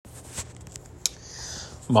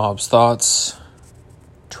Mob's Thoughts,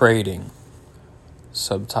 Trading,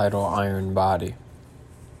 subtitle Iron Body.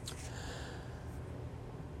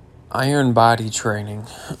 Iron Body Training.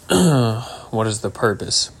 What is the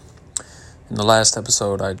purpose? In the last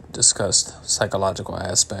episode, I discussed psychological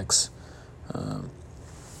aspects.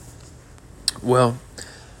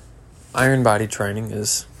 Iron Body Training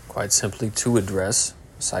is quite simply to address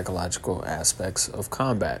psychological aspects of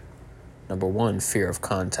combat. Number one, fear of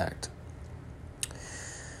contact.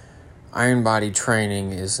 Iron Body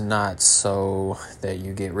Training is not so that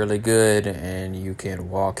you get really good and you can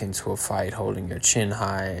walk into a fight holding your chin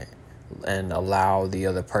high and allow the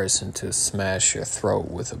other person to smash your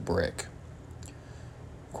throat with a brick.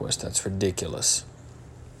 Of course, that's ridiculous.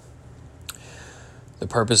 The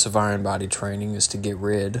purpose of Iron Body Training is to get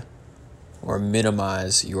rid or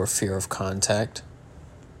minimize your fear of contact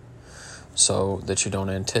so that you don't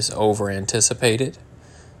over-anticipate it.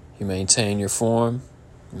 You maintain your form,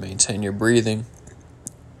 you maintain your breathing,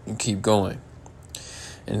 and keep going.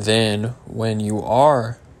 And then when you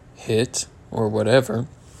are hit or whatever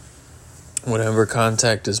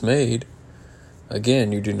contact is made,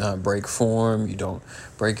 again, you do not break form, you don't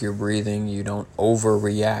break your breathing, you don't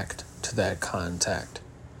overreact to that contact.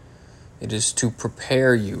 It is to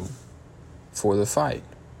prepare you for the fight,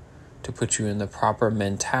 to put you in the proper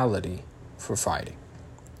mentality for fighting.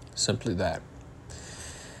 Simply that.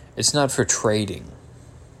 It's not for trading.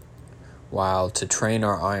 While to train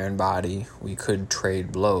our iron body, we could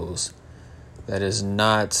trade blows, that is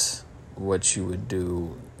not what you would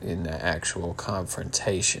do in the actual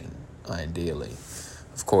confrontation, ideally.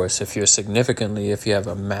 Of course, if you have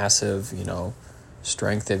a massive,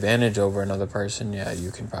 strength advantage over another person,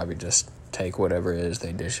 you can probably just take whatever it is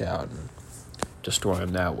they dish out and destroy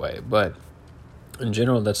them that way. But in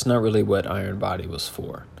general, that's not really what Iron Body was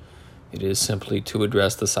for. It is simply to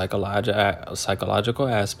address the psychological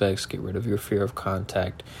aspects, get rid of your fear of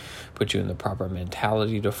contact, put you in the proper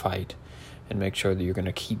mentality to fight, and make sure that you're going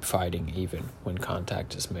to keep fighting even when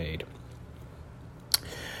contact is made.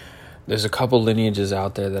 There's a couple lineages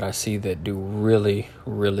out there that I see that do really,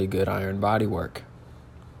 really good iron body work.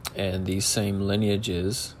 And these same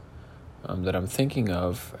lineages that I'm thinking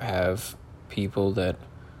of have people that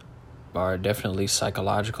are definitely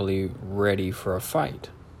psychologically ready for a fight.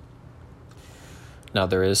 Now,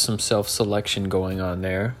 there is some self-selection going on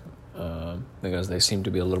there because they seem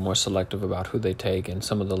to be a little more selective about who they take in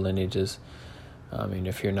some of the lineages.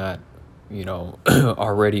 If you're not,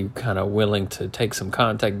 already kind of willing to take some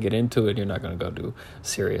contact and get into it, you're not going to go do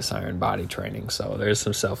serious iron body training. So there's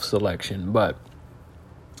some self-selection. But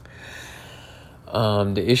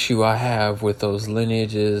the issue I have with those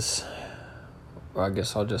lineages, or I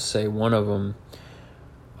guess I'll just say one of them,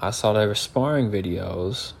 I saw their sparring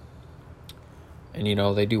videos. And,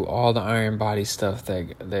 they do all the iron body stuff.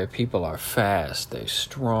 Their people are fast, they're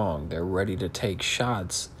strong, they're ready to take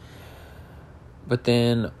shots. But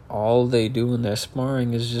then all they do in their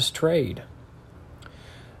sparring is just trade.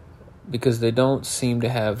 Because they don't seem to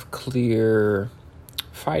have clear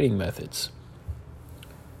fighting methods.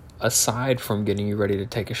 Aside from getting you ready to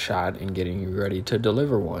take a shot and getting you ready to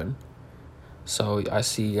deliver one. So I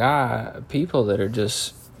see people that are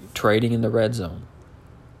just trading in the red zone.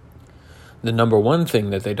 The number one thing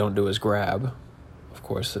that they don't do is grab. Of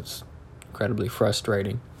course, it's incredibly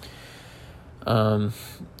frustrating. And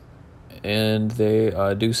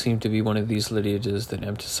they do seem to be one of these lineages that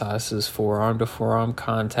emphasizes forearm-to-forearm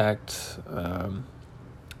contact.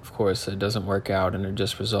 Of course, it doesn't work out, and it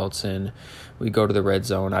just results in we go to the red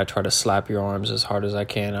zone. I try to slap your arms as hard as I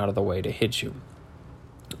can out of the way to hit you.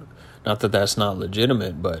 Not that that's not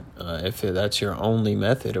legitimate, but if that's your only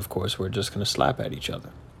method, of course, we're just going to slap at each other.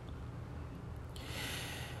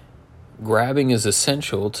 Grabbing is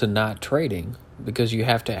essential to not trading because you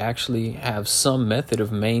have to actually have some method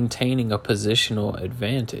of maintaining a positional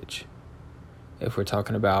advantage if we're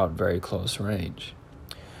talking about very close range.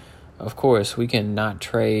 Of course, we can not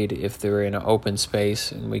trade if they're in an open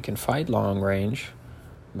space, and we can fight long range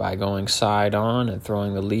by going side on and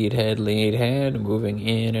throwing the lead head, moving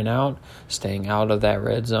in and out, staying out of that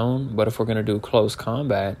red zone. But if we're going to do close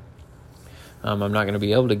combat, I'm not going to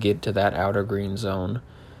be able to get to that outer green zone.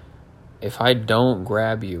 If I don't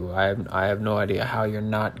grab you, I have no idea how you're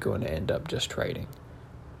not going to end up just trading.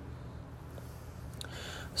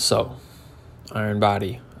 So, Iron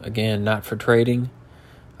Body, again, not for trading.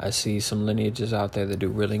 I see some lineages out there that do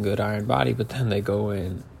really good Iron Body, but then they go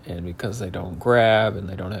in, and because they don't grab and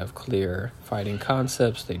they don't have clear fighting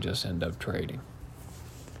concepts, they just end up trading.